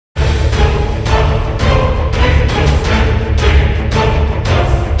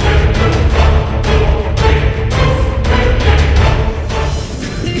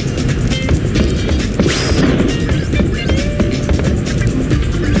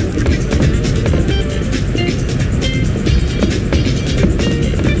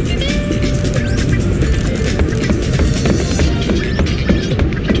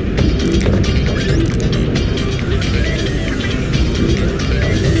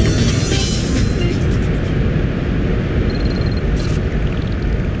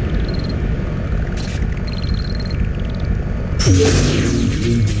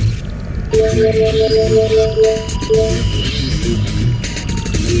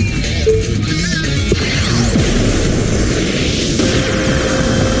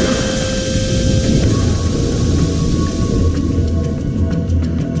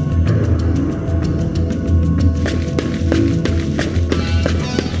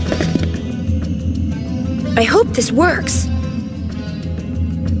I hope this works.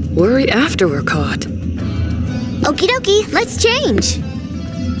 Worry after we're caught. Okie dokie, let's change.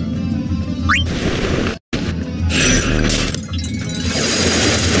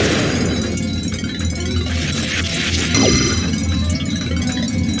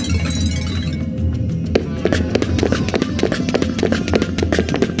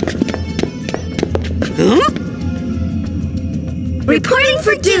 Huh? Reporting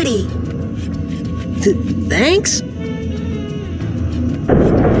for duty. Thanks?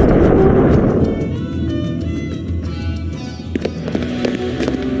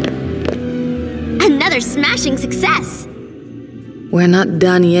 Another smashing success. We're not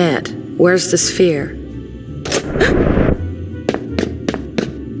done yet. Where's the sphere?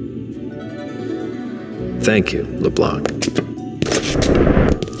 Thank you, LeBlanc.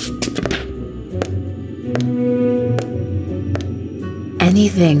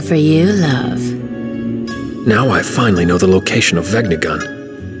 Anything for you, love. Now I finally know the location of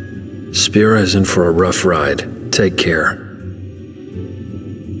Vegnagun. Spira is in for a rough ride. Take care.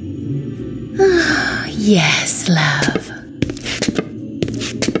 Yes, love.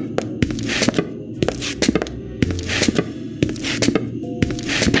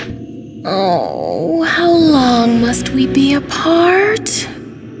 Oh, how long must we be apart?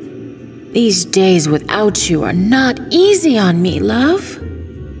 These days without you are not easy on me, love.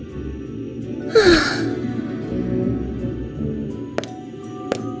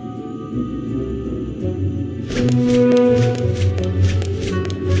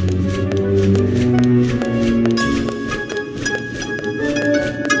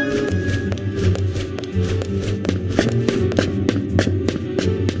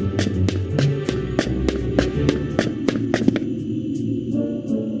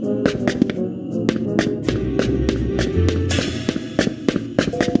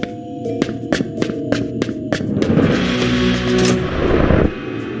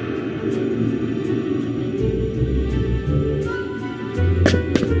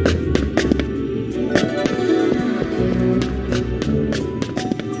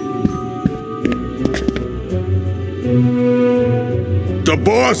 The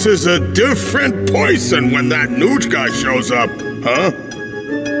boss is a different person when that Nooch guy shows up, huh?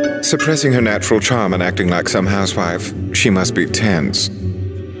 Suppressing her natural charm and acting like some housewife, she must be tense.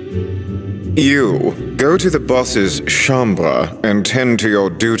 You, go to the boss's chambre and tend to your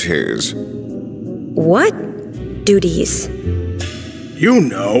duties. What duties? You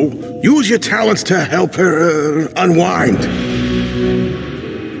know, use your talents to help her unwind.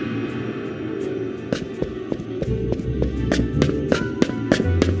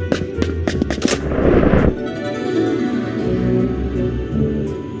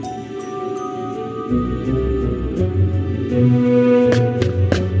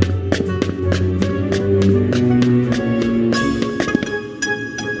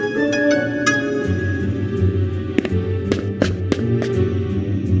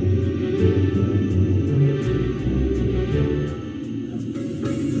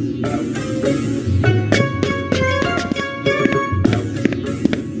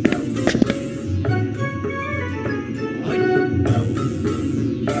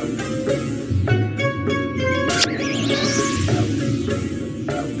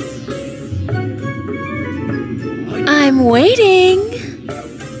 I'm waiting.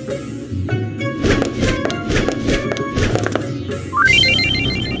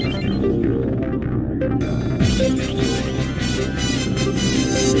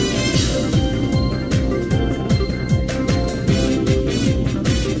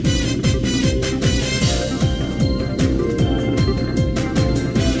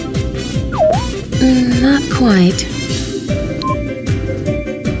 Not quite.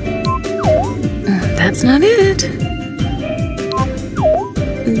 That's not it.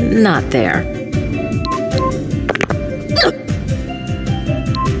 Not there.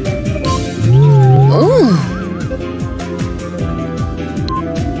 Ooh.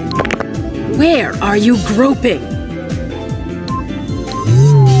 Where are you groping?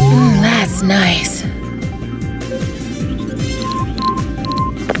 That's nice.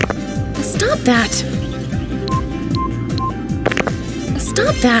 Stop that.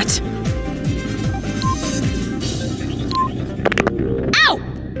 Stop that. Ow!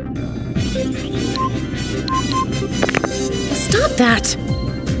 Stop that.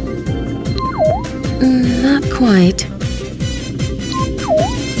 Not quite.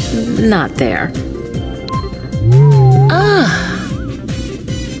 Not there.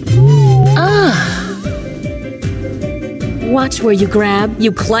 Watch where you grab,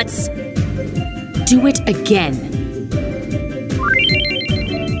 you klutz. Do it again.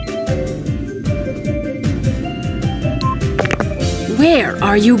 Where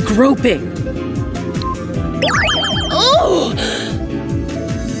are you groping? Oh!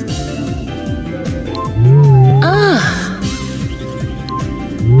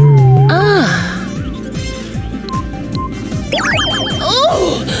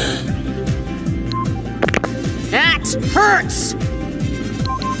 Oh! That hurts!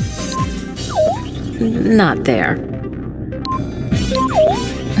 Not there.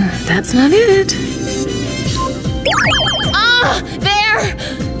 That's not it. There!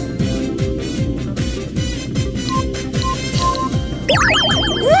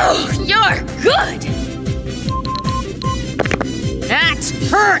 Whoa, you're good! That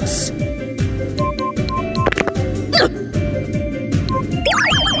hurts!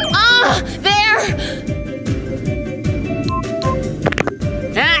 There!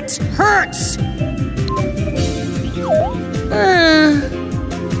 That hurts!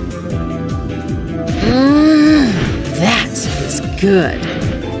 That is good.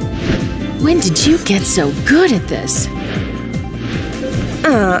 When did you get so good at this?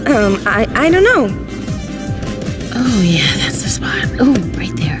 I don't know. Oh, yeah, that's the spot. Oh,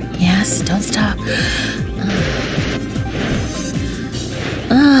 right there. Yes, don't stop.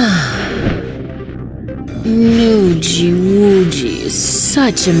 Noogie Woogie is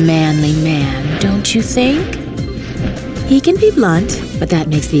such a manly man, don't you think? He can be blunt, but that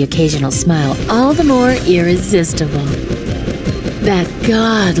makes the occasional smile all the more irresistible. That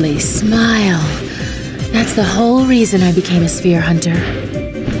godly smile. That's the whole reason I became a sphere hunter.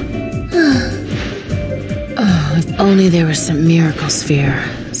 Oh, if only there was some miracle sphere.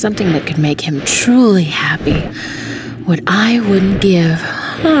 Something that could make him truly happy. What I wouldn't give.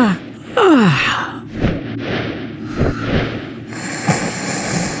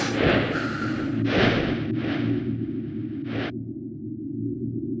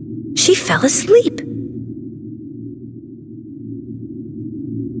 She fell asleep.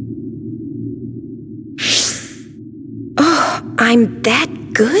 Oh, I'm that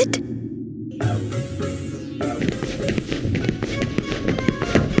good?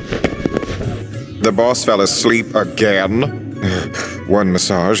 The boss fell asleep again. One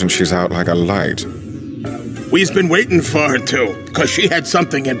massage and she's out like a light. We've been waiting for her to, because she had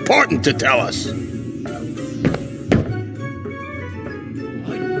something important to tell us.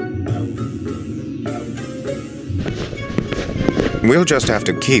 We'll just have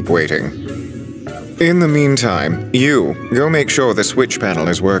to keep waiting. In the meantime, you go make sure the switch panel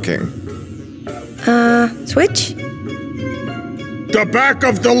is working. Switch? The back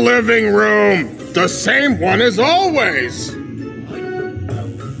of the living room! The same one as always!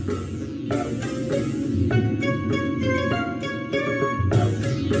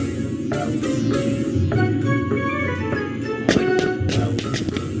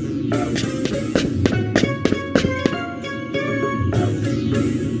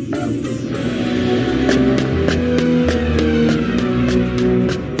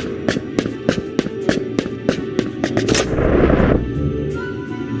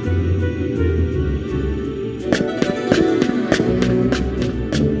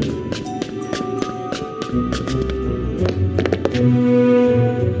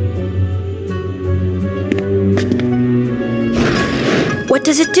 What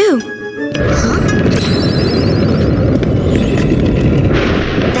does it do? Huh?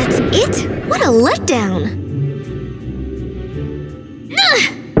 That's it? What a letdown!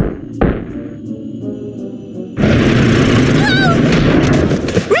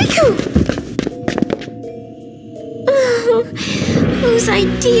 Riku! Whose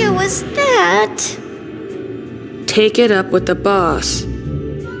idea was that? Take it up with the boss.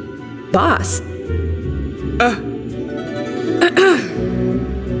 Boss?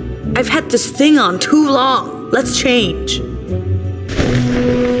 I've had this thing on too long. Let's change.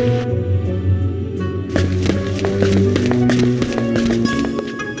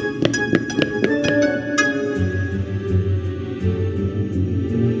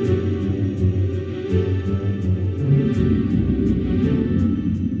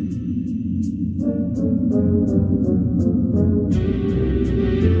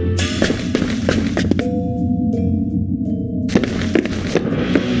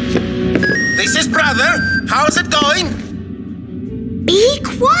 How's it going? Be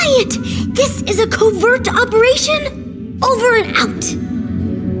quiet! This is a covert operation. Over and out.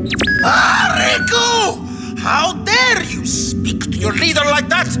 Riku! How dare you speak to your leader like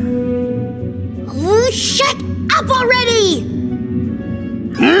that? Oh, shut up already!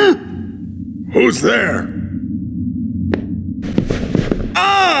 Who's there?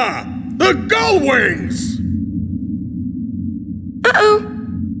 Ah! The Gullwings! Uh-oh.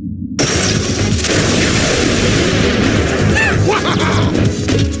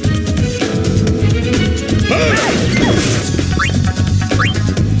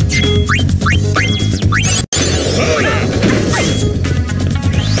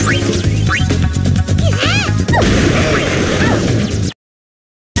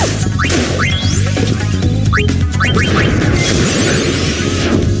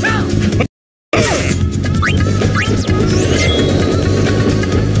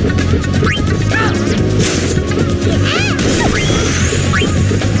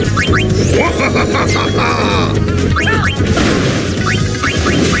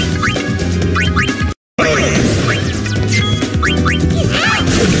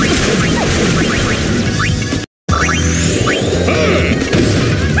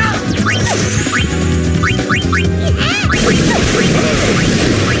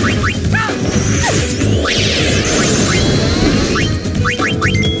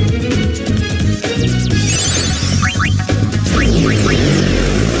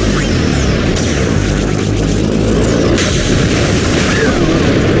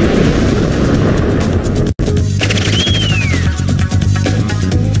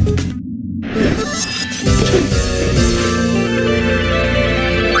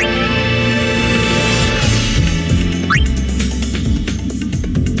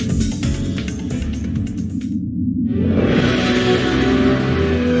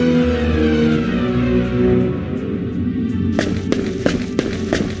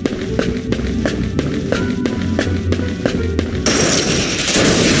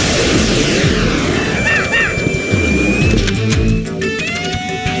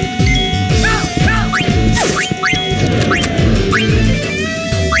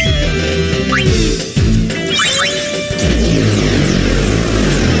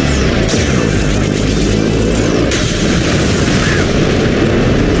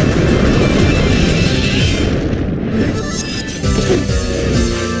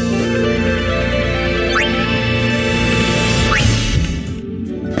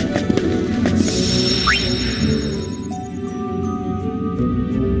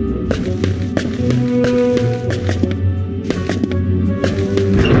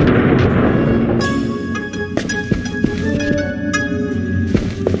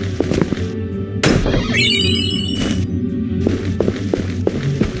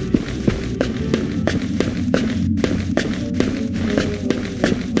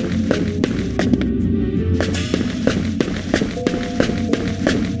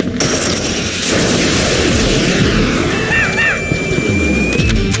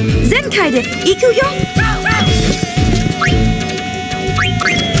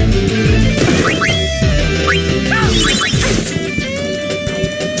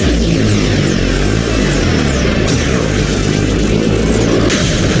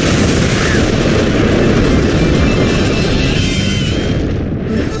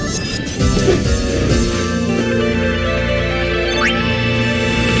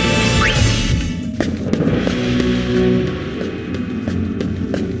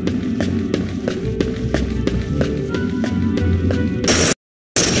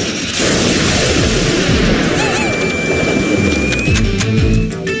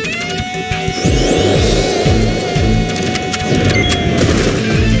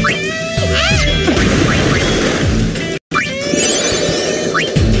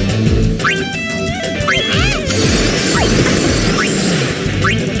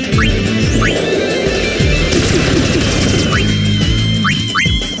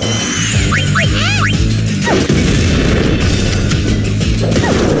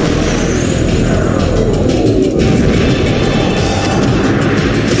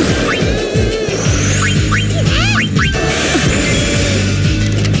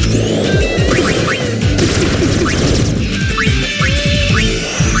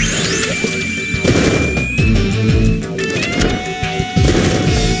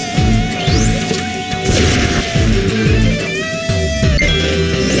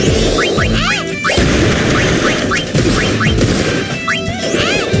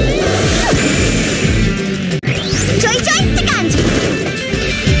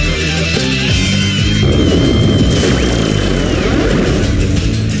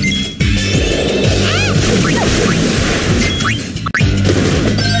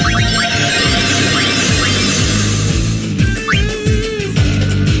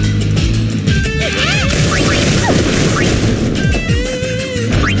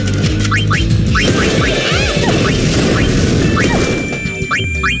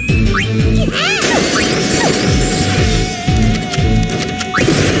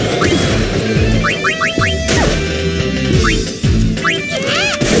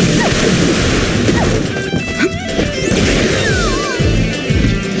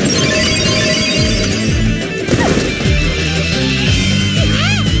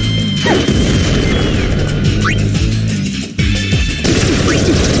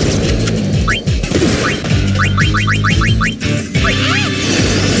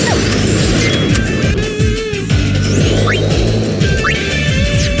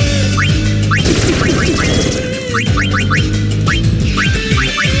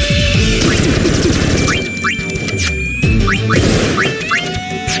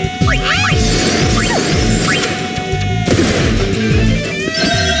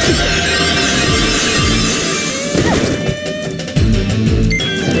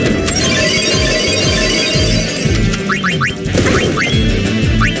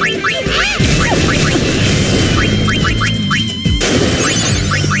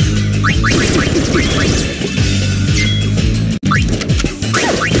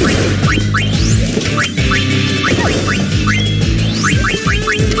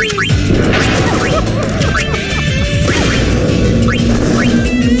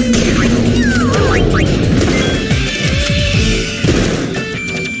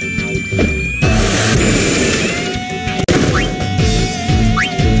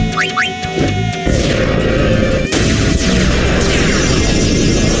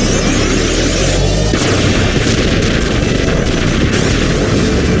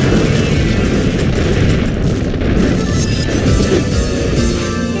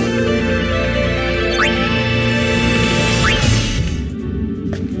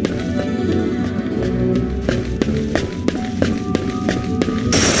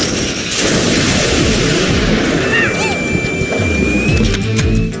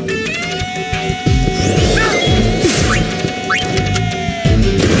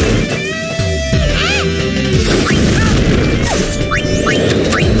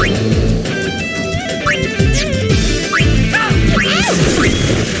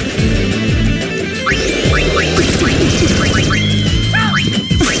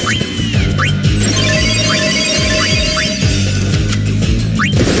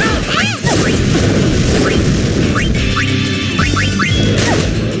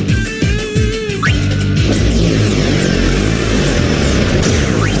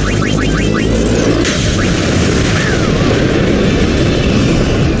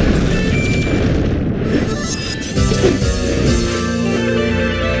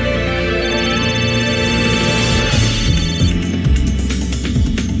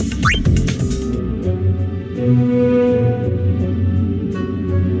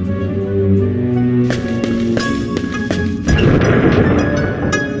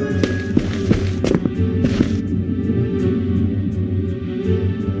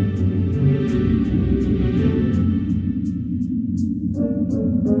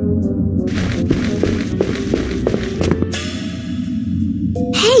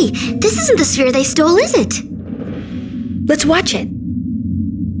 This isn't the sphere they stole, is it? Let's watch it.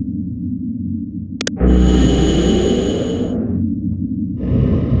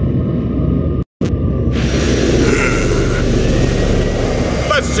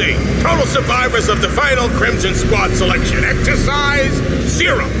 Let's see. Total survivors of the final Crimson Squad selection exercise: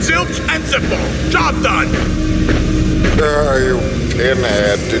 0, zilch, and zippo. Job done. You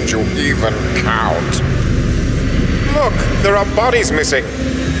pinhead, did you even count? Look, there are bodies missing.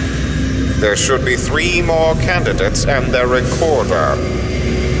 There should be 3 more candidates and their recorder.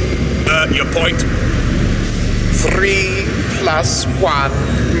 Your point? 3 plus 1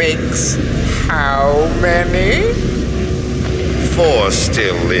 makes how many? 4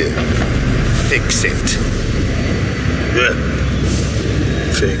 still live. Fix it.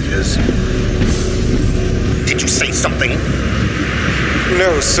 Figures. Did you say something?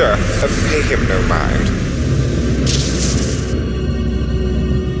 No, sir. Pay him no mind.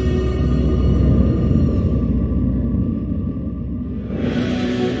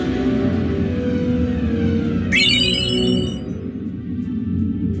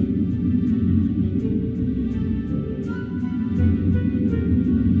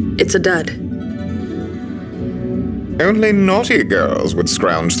 It's a dud. Only naughty girls would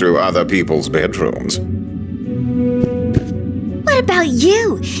scrounge through other people's bedrooms. What about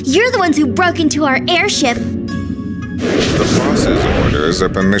you? You're the ones who broke into our airship. The boss's orders are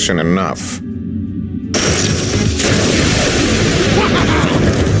permission enough.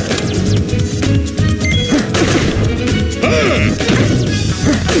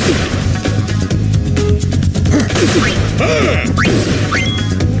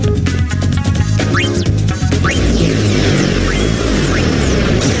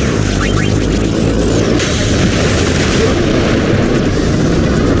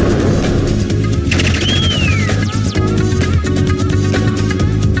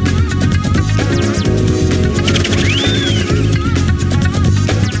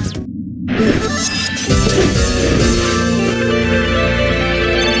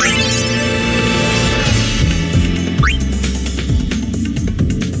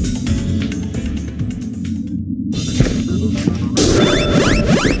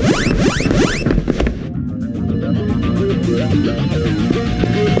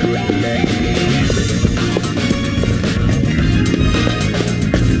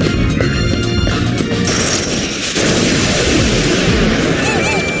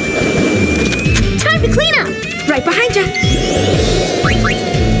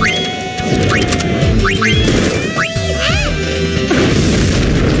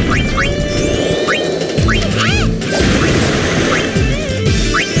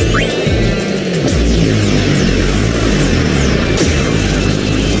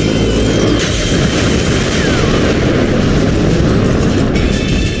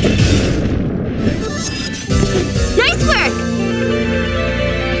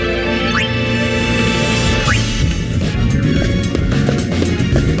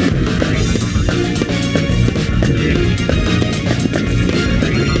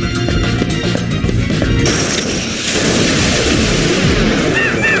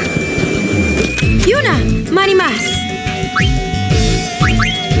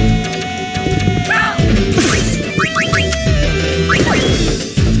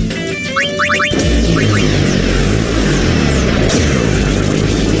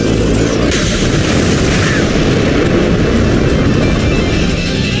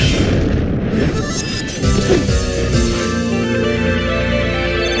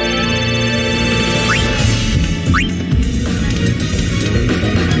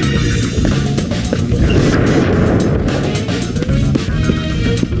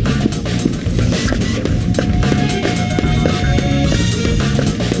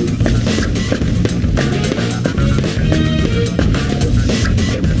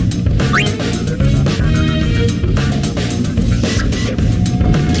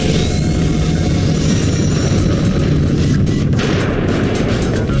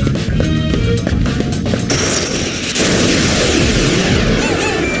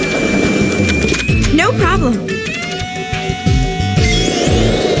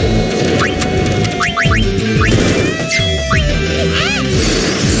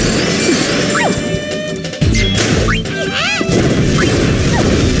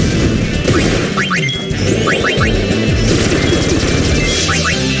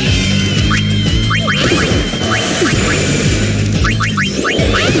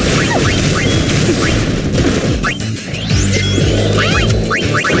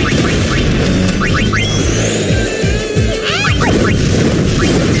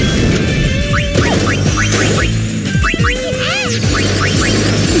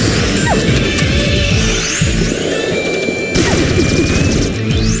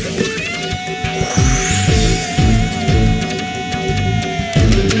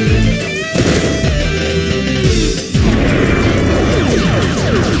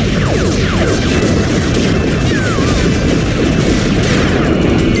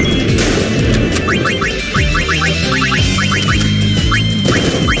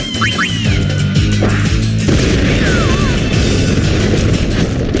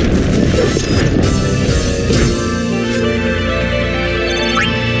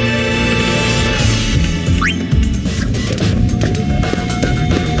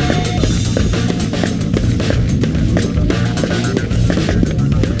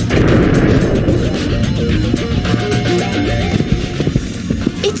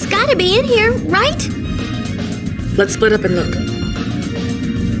 here, right? Let's split up and look.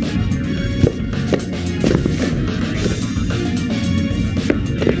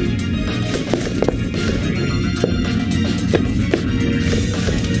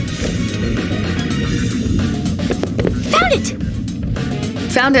 Found it!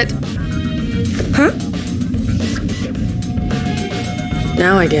 Found it. Huh?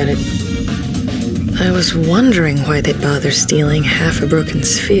 Now I get it. I was wondering why they'd bother stealing half a broken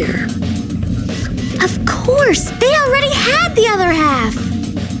sphere. Of course! They already had the other half!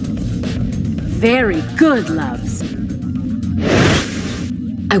 Very good, loves.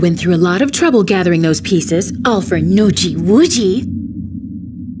 I went through a lot of trouble gathering those pieces, all for Noogie Woogie.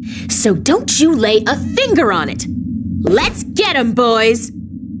 So don't you lay a finger on it! Let's get 'em, boys!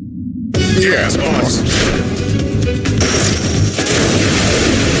 Yes, boss.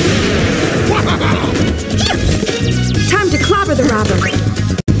 Time to clobber the robber.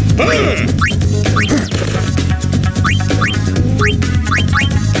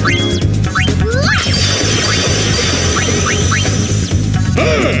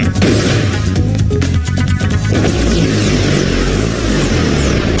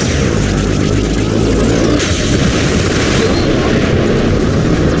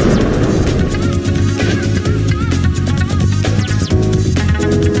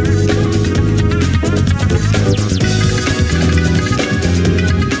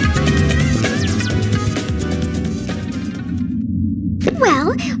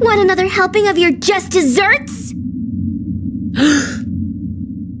 Well, want another helping of your just desserts?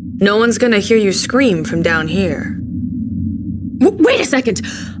 No one's gonna hear you scream from down here. Wait a second!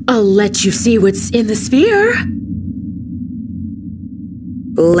 I'll let you see what's in the sphere.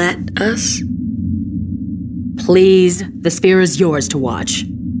 Let us? Please, the sphere is yours to watch.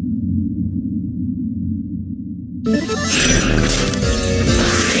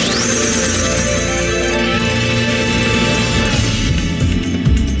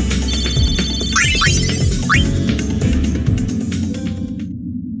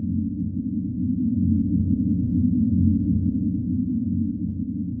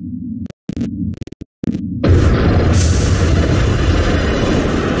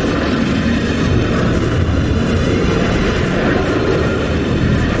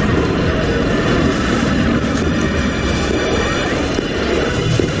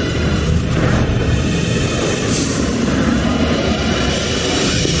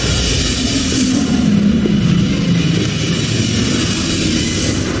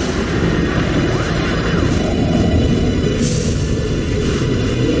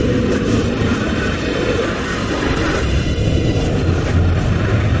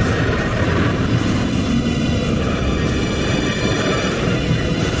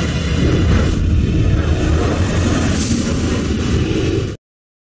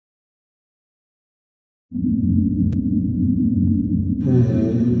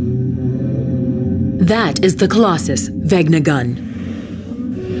 That is the Colossus, Vegna gun.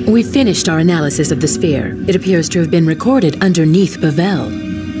 We finished our analysis of the sphere. It appears to have been recorded underneath Bavel.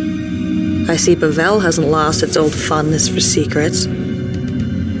 I see Bavel hasn't lost its old fondness for secrets.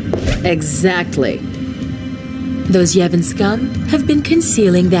 Exactly. Those Yevon scum have been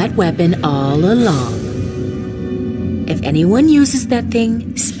concealing that weapon all along. If anyone uses that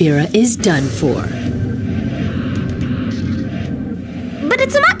thing, Spira is done for. But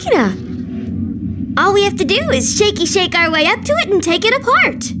it's a machina! All we have to do is shaky shake our way up to it and take it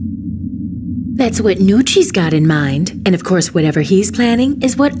apart. That's what Nucci's got in mind, and of course whatever he's planning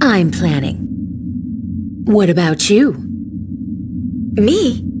is what I'm planning. What about you?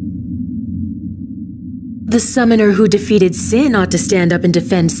 Me? The summoner who defeated Sin ought to stand up and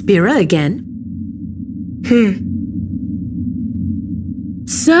defend Spira again.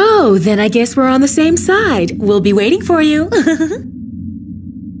 So, then I guess we're on the same side. We'll be waiting for you.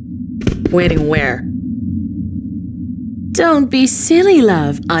 Waiting where? Don't be silly,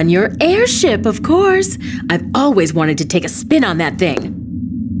 love. On your airship, of course. I've always wanted to take a spin on that thing.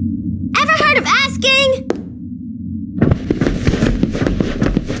 Ever heard of asking?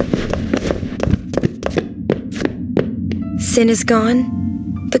 Sin is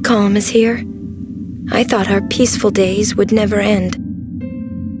gone. The calm is here. I thought our peaceful days would never end.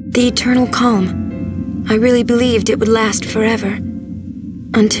 The eternal calm. I really believed it would last forever.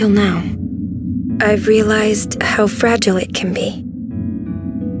 Until now. I've realized how fragile it can be.